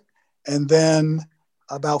together. And then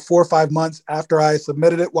about 4 or 5 months after I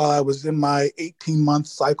submitted it, while I was in my 18-month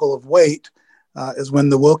cycle of wait, is when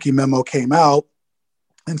the Wilkie memo came out.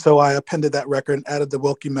 And so I appended that record and added the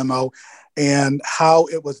Wilkie memo and how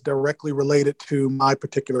it was directly related to my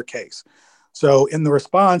particular case. So in the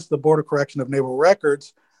response, the Board of Correction of Naval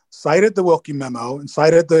Records cited the Wilkie memo and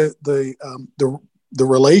cited the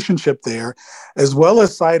relationship there, as well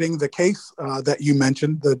as citing the case that you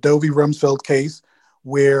mentioned, the Dovey-Rumsfeld case,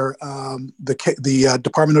 where the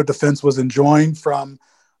Department of Defense was enjoined from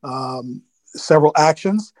several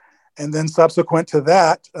actions. And then subsequent to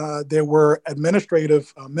that, there were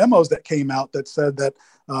administrative memos that came out that said that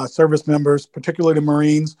service members, particularly the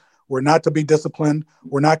Marines, were not to be disciplined,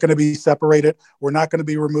 were not going to be separated, were not going to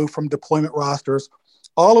be removed from deployment rosters.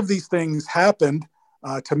 All of these things happened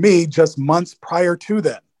to me just months prior to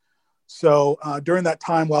that. So during that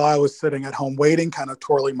time, while I was sitting at home waiting, kind of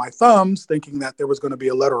twirling my thumbs, thinking that there was going to be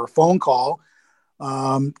a letter or phone call,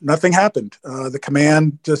 nothing happened. The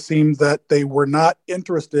command just seemed that they were not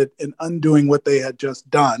interested in undoing what they had just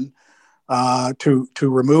done to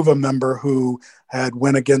remove a member who had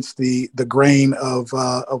went against the grain of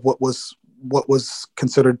what was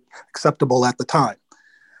considered acceptable at the time.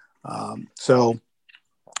 So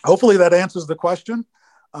hopefully that answers the question.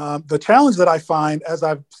 The challenge that I find, as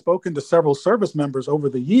I've spoken to several service members over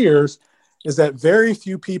the years, is that very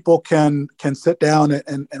few people can sit down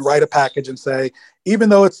and write a package and say, even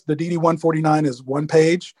though it's the DD-149 is one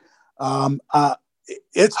page,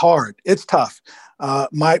 it's hard, it's tough.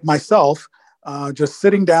 Myself, just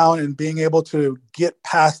sitting down and being able to get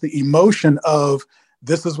past the emotion of,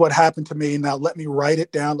 this is what happened to me, now let me write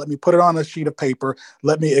it down, let me put it on a sheet of paper,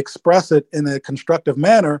 let me express it in a constructive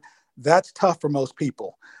manner, that's tough for most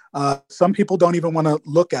people. Some people don't even want to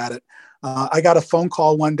look at it. I got a phone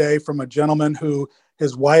call one day from a gentleman who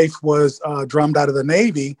his wife was drummed out of the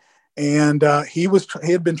Navy, and he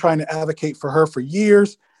had been trying to advocate for her for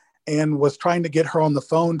years and was trying to get her on the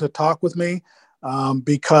phone to talk with me,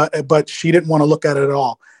 but she didn't want to look at it at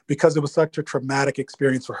all because it was such a traumatic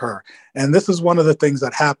experience for her. And this is one of the things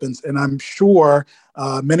that happens. And I'm sure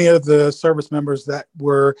many of the service members that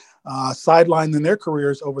were sidelined in their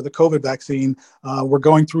careers over the COVID vaccine were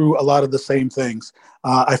going through a lot of the same things.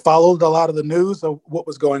 I followed a lot of the news of what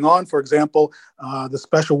was going on. For example, the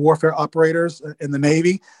special warfare operators in the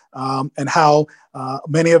Navy, and how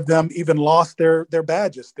many of them even lost their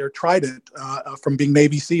badges, their trident, from being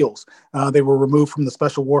Navy SEALs. They were removed from the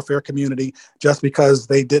special warfare community just because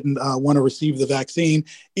they didn't want to receive the vaccine,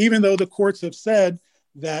 even though the courts have said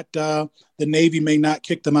that the Navy may not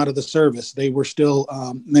kick them out of the service. They were still,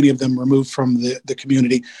 many of them, removed from the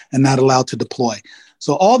community and not allowed to deploy.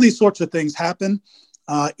 So all these sorts of things happen,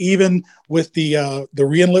 even with the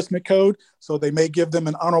reenlistment code. So they may give them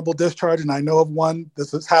an honorable discharge, and I know of one.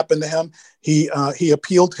 This has happened to him. He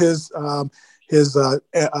appealed his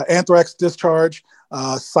anthrax discharge,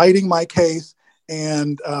 citing my case,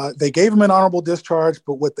 and they gave him an honorable discharge.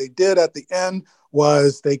 But what they did at the end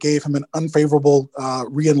was they gave him an unfavorable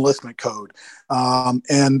reenlistment code.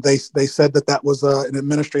 And they said that was an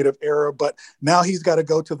administrative error, but now he's got to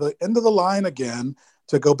go to the end of the line again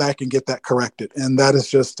to go back and get that corrected. And that is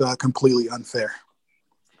just completely unfair.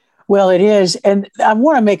 Well, it is. And I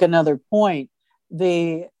want to make another point.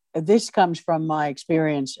 This comes from my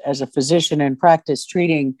experience as a physician in practice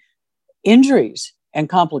treating injuries and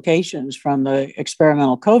complications from the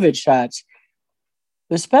experimental COVID shots.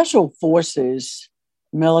 The special forces,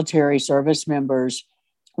 military service members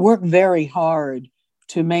work very hard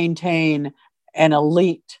to maintain an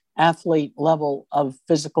elite athlete level of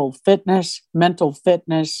physical fitness, mental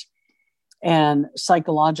fitness, and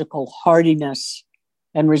psychological hardiness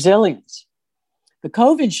and resilience. The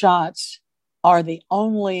COVID shots are the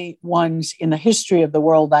only ones in the history of the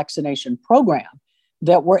world vaccination program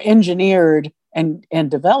that were engineered and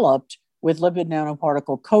developed with lipid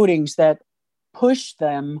nanoparticle coatings that push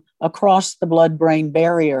them across the blood-brain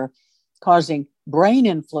barrier, causing brain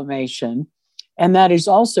inflammation. And that is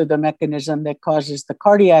also the mechanism that causes the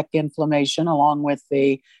cardiac inflammation, along with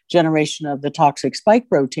the generation of the toxic spike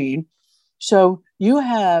protein. So you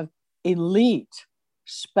have elite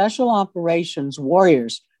special operations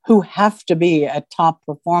warriors who have to be at top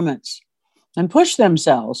performance and push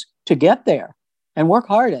themselves to get there and work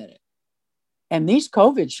hard at it. And these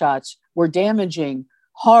COVID shots were damaging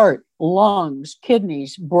heart, lungs,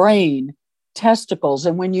 kidneys, brain, testicles.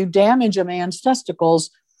 And when you damage a man's testicles,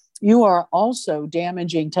 you are also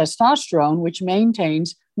damaging testosterone, which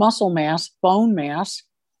maintains muscle mass, bone mass,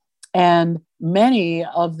 and many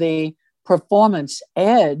of the performance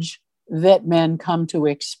edge that men come to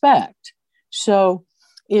expect. So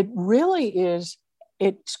it really is,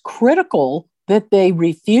 it's critical that they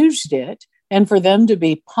refused it and for them to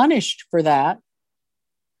be punished for that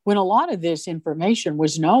when a lot of this information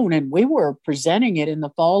was known, and we were presenting it in the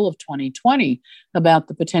fall of 2020 about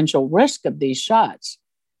the potential risk of these shots.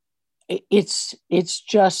 It's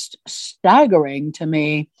just staggering to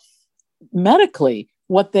me medically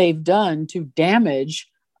what they've done to damage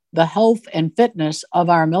the health and fitness of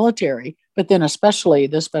our military, but then especially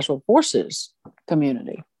the special forces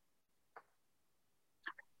community.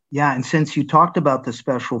 Yeah, and since you talked about the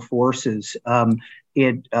special forces,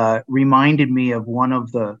 it reminded me of one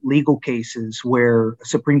of the legal cases where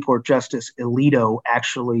Supreme Court Justice Alito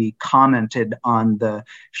actually commented on the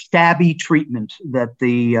shabby treatment that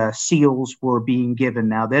the SEALs were being given.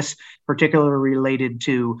 Now, this particularly related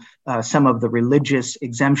to some of the religious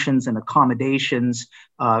exemptions and accommodations.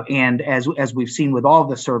 And as we've seen with all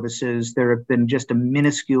the services, there have been just a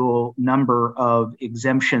minuscule number of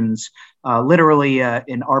exemptions, literally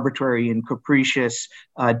an arbitrary and capricious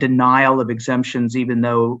denial of exemptions, even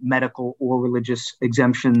though medical or religious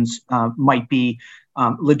exemptions might be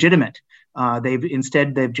legitimate.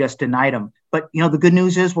 They've just denied them. But, the good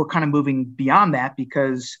news is we're kind of moving beyond that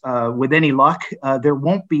because with any luck, there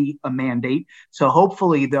won't be a mandate. So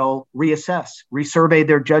hopefully they'll reassess, resurvey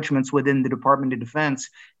their judgments within the Department of Defense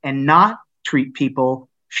and not treat people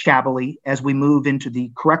shabbily as we move into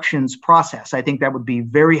the corrections process. I think that would be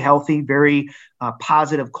very healthy, very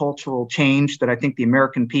positive cultural change that I think the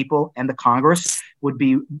American people and the Congress would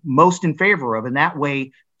be most in favor of. And that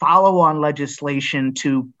way, follow-on legislation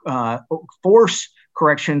to force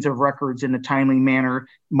corrections of records in a timely manner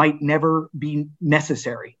might never be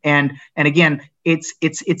necessary. And again,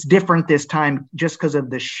 it's different this time just because of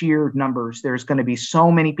the sheer numbers. There's going to be so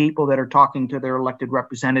many people that are talking to their elected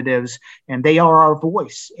representatives, and they are our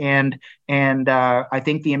voice. And I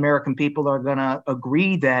think the American people are going to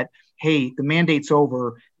agree that, hey, the mandate's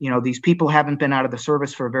over. These people haven't been out of the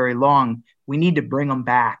service for very long. We need to bring them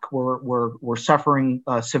back. We're suffering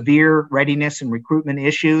severe readiness and recruitment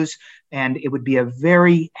issues, and it would be a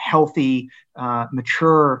very healthy,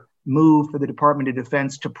 mature move for the Department of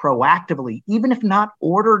Defense to proactively, even if not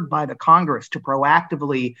ordered by the Congress, to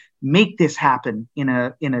proactively make this happen in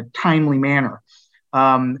a timely manner.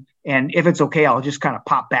 And if it's okay, I'll just kind of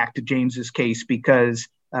pop back to James's case because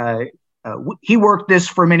he worked this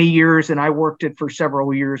for many years and I worked it for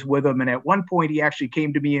several years with him. And at one point he actually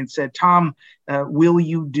came to me and said, "Tom, will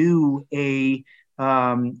you do a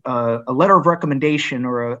letter of recommendation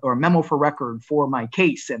or a memo for record for my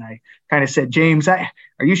case?" And I kind of said, "James, are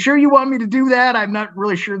you sure you want me to do that? I'm not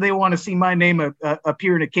really sure they want to see my name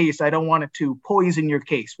appear in a case. I don't want it to poison your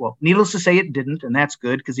case." Well, needless to say, it didn't. And that's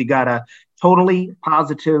good because he got a totally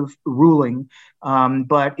positive ruling.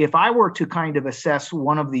 But if I were to kind of assess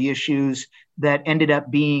one of the issues that ended up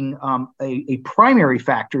being a primary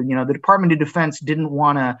factor, the Department of Defense didn't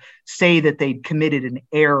want to say that they'd committed an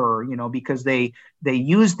error, because they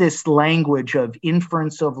use this language of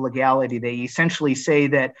inference of legality. They essentially say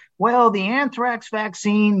that, well, the anthrax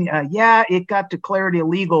vaccine, it got declared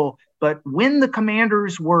illegal, but when the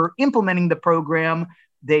commanders were implementing the program,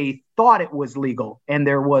 they thought it was legal, and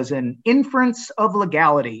there was an inference of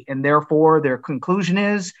legality, and therefore their conclusion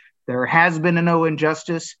is there has been no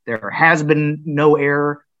injustice, there has been no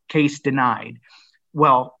error, case denied.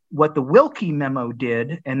 Well, what the Wilkie memo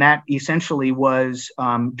did, and that essentially was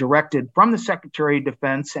directed from the Secretary of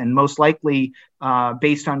Defense and most likely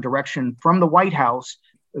based on direction from the White House,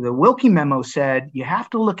 the Wilkie memo said you have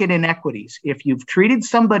to look at inequities. If you've treated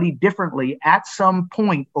somebody differently at some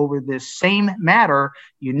point over this same matter,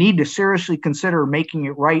 you need to seriously consider making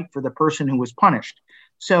it right for the person who was punished.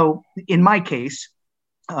 So in my case,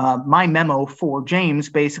 my memo for James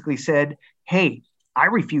basically said, hey, I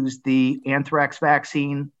refused the anthrax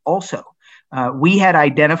vaccine also. We had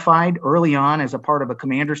identified early on as a part of a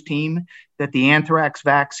commander's team that the anthrax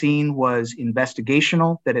vaccine was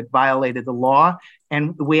investigational, that it violated the law.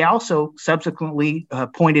 And we also subsequently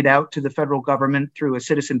pointed out to the federal government through a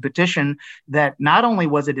citizen petition that not only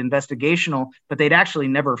was it investigational, but they'd actually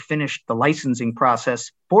never finished the licensing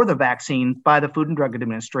process for the vaccine by the Food and Drug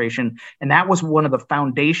Administration. And that was one of the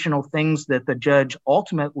foundational things that the judge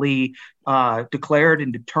ultimately declared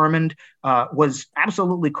and determined was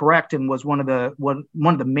absolutely correct and was one of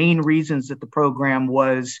the main reasons that the program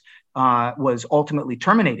was ultimately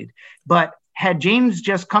terminated. But had James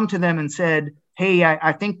just come to them and said, hey,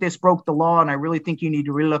 I think this broke the law and I really think you need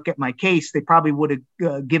to relook at my case, they probably would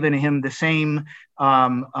have given him the same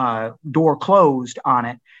door closed on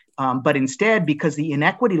it. But instead, because the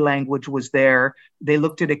inequity language was there, they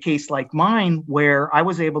looked at a case like mine where I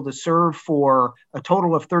was able to serve for a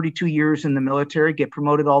total of 32 years in the military, get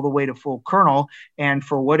promoted all the way to full colonel. And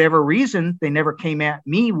for whatever reason, they never came at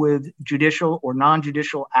me with judicial or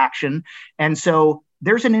non-judicial action. And so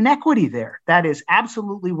there's an inequity there. That is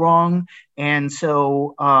absolutely wrong. And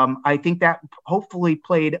so I think that hopefully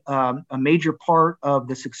played a major part of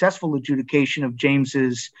the successful adjudication of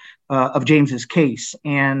James's case.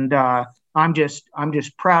 And I'm just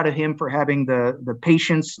proud of him for having the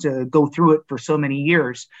patience to go through it for so many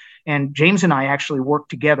years. And James and I actually work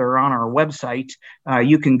together on our website.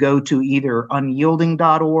 You can go to either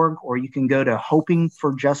unyielding.org or you can go to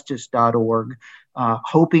hopingforjustice.org.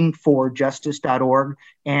 Hopingforjustice.org,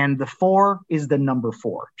 and the 4 is the number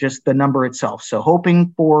 4, just the number itself. So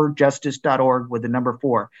hopingforjustice.org with the number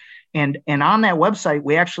 4, and on that website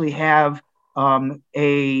we actually have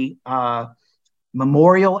a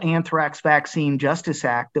Memorial Anthrax Vaccine Justice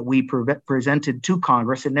Act that we presented to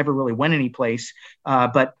Congress. It never really went anyplace,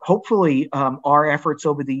 but hopefully our efforts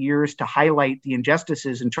over the years to highlight the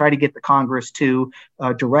injustices and try to get the Congress to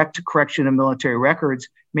direct correction of military records,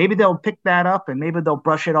 maybe they'll pick that up and maybe they'll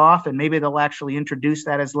brush it off and maybe they'll actually introduce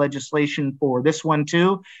that as legislation for this one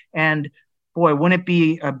too. And boy, wouldn't it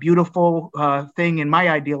be a beautiful thing in my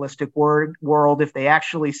idealistic world if they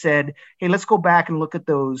actually said, hey, let's go back and look at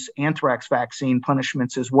those anthrax vaccine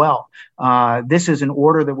punishments as well. This is an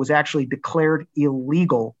order that was actually declared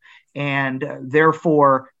illegal. And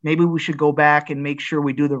therefore, maybe we should go back and make sure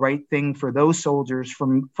we do the right thing for those soldiers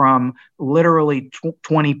from literally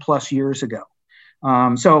 20 plus years ago.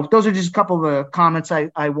 So those are just a couple of the comments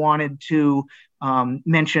I wanted to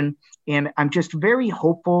mention. And I'm just very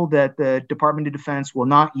hopeful that the Department of Defense will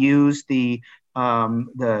not use the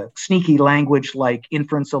sneaky language like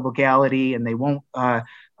inference of legality, and they won't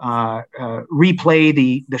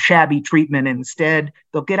replay the shabby treatment. Instead,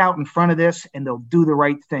 they'll get out in front of this and they'll do the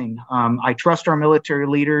right thing. I trust our military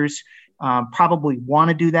leaders probably want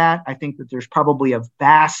to do that. I think that there's probably a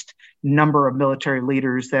vast number of military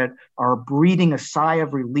leaders that are breathing a sigh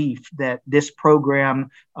of relief that this program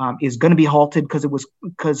is going to be halted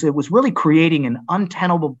because it was really creating an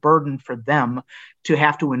untenable burden for them to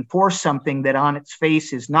have to enforce something that on its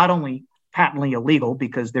face is not only patently illegal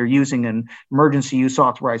because they're using an emergency use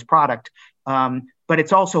authorized product, but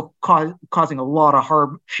it's also causing a lot of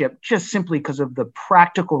hardship just simply because of the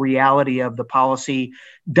practical reality of the policy.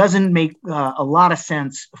 Doesn't make a lot of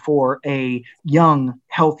sense for a young,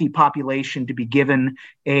 healthy population to be given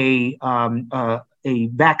a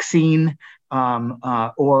vaccine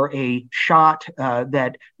or a shot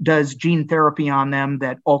that does gene therapy on them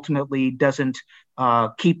that ultimately doesn't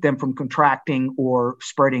keep them from contracting or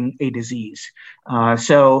spreading a disease.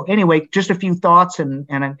 So anyway, just a few thoughts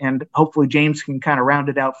and hopefully James can kind of round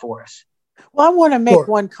it out for us. Well, I want to make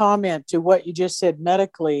one comment to what you just said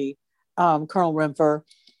medically, Colonel Renfer.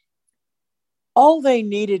 All they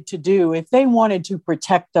needed to do, if they wanted to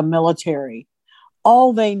protect the military,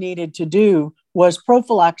 all they needed to do was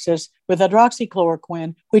prophylaxis with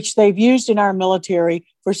hydroxychloroquine, which they've used in our military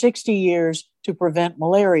for 60 years to prevent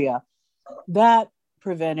malaria. That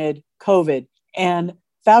prevented COVID. And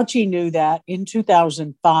Fauci knew that in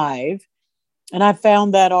 2005. And I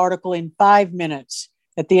found that article in 5 minutes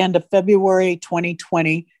at the end of February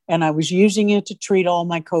 2020. And I was using it to treat all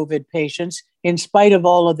my COVID patients in spite of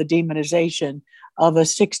all of the demonization of a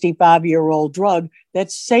 65-year-old drug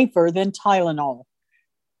that's safer than Tylenol.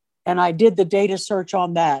 And I did the data search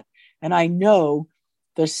on that. And I know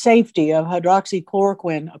the safety of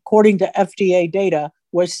hydroxychloroquine, according to FDA data,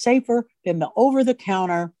 was safer than the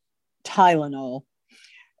over-the-counter Tylenol.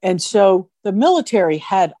 And so the military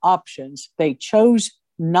had options they chose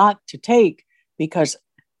not to take because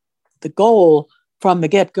the goal from the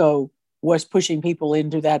get-go was pushing people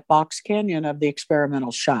into that box canyon of the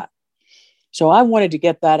experimental shot. So I wanted to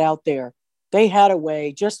get that out there. They had a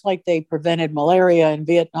way, just like they prevented malaria in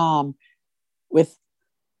Vietnam with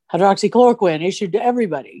hydroxychloroquine issued to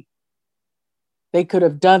everybody. They could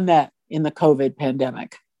have done that in the COVID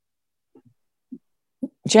pandemic.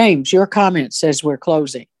 James, your comment says we're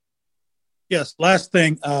closing. Yes, last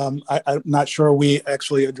thing, I'm not sure we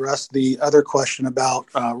actually addressed the other question about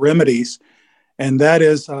remedies. And that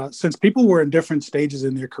is, since people were in different stages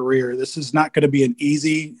in their career, this is not going to be an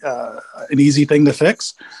easy thing to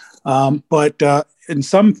fix. But in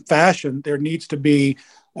some fashion, there needs to be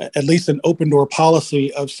at least an open door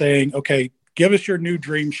policy of saying, okay, give us your new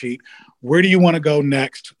dream sheet. Where do you want to go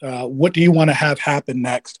next? What do you want to have happen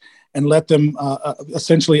next? and let them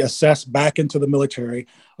essentially assess back into the military.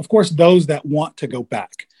 Of course, those that want to go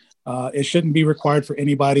back. It shouldn't be required for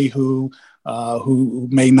anybody who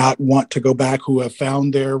may not want to go back, who have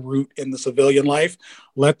found their route in the civilian life.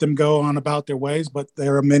 Let them go on about their ways, but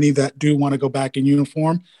there are many that do want to go back in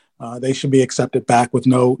uniform. They should be accepted back with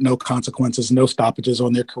no consequences, no stoppages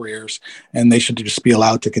on their careers, and they should just be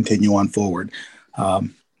allowed to continue on forward.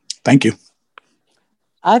 Thank you.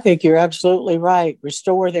 I think you're absolutely right.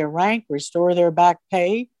 Restore their rank, restore their back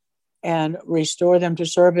pay, and restore them to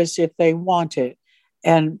service if they want it.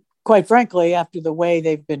 And quite frankly, after the way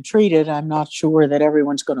they've been treated, I'm not sure that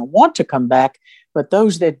everyone's going to want to come back. But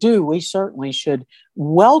those that do, we certainly should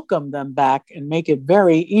welcome them back and make it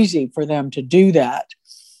very easy for them to do that.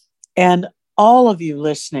 And all of you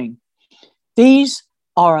listening, these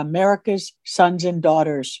are America's sons and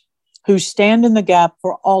daughters who stand in the gap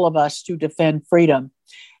for all of us to defend freedom.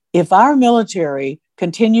 If our military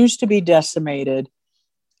continues to be decimated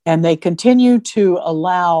and they continue to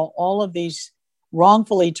allow all of these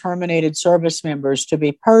wrongfully terminated service members to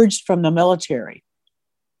be purged from the military,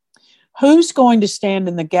 who's going to stand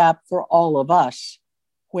in the gap for all of us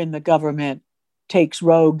when the government takes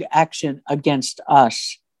rogue action against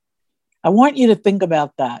us? I want you to think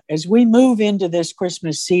about that. As we move into this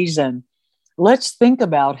Christmas season, let's think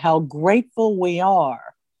about how grateful we are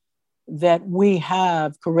that we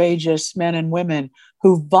have courageous men and women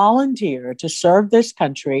who volunteer to serve this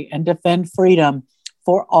country and defend freedom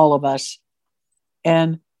for all of us.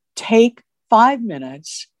 And take 5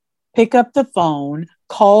 minutes, pick up the phone,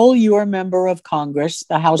 call your member of Congress,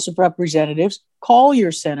 the House of Representatives, call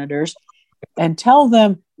your senators, and tell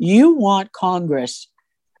them you want Congress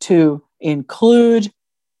to include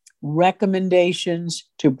recommendations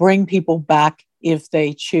to bring people back if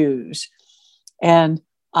they choose. And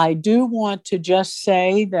I do want to just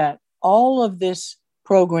say that all of this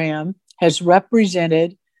program has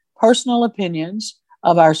represented personal opinions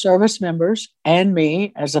of our service members and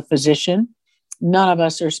me as a physician. None of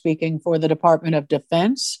us are speaking for the Department of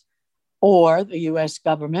Defense or the U.S.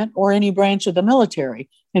 government or any branch of the military.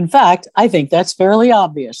 In fact, I think that's fairly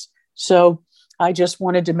obvious. So I just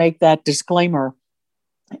wanted to make that disclaimer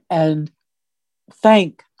and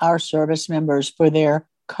thank our service members for their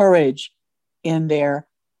courage in their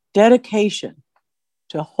dedication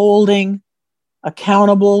to holding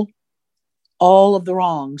accountable all of the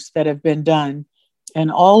wrongs that have been done.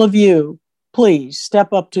 And all of you, please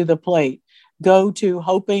step up to the plate. Go to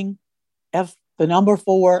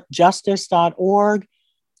hoping4justice.org,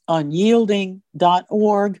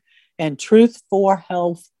 unyielding.org, and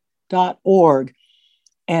truthforhealth.org,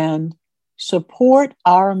 and support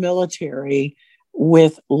our military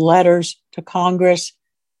with letters to Congress.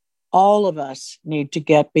 All of us need to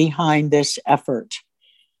get behind this effort.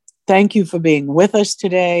 Thank you for being with us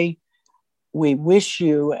today. We wish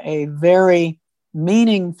you a very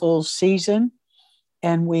meaningful season,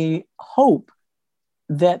 and we hope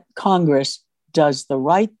that Congress does the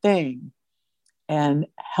right thing and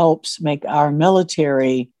helps make our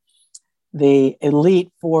military the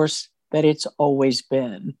elite force that it's always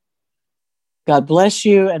been. God bless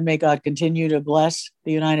you, and may God continue to bless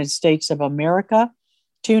the United States of America.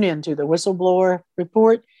 Tune in to the Whistleblower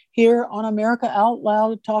Report here on America Out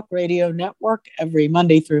Loud Talk Radio Network every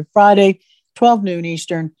Monday through Friday, 12 noon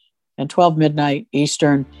Eastern and 12 midnight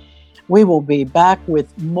Eastern. We will be back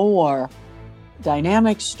with more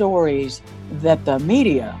dynamic stories that the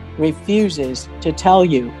media refuses to tell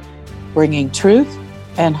you, bringing truth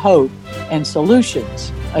and hope and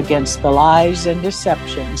solutions against the lies and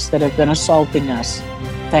deceptions that have been assaulting us.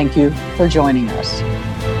 Thank you for joining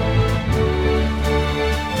us.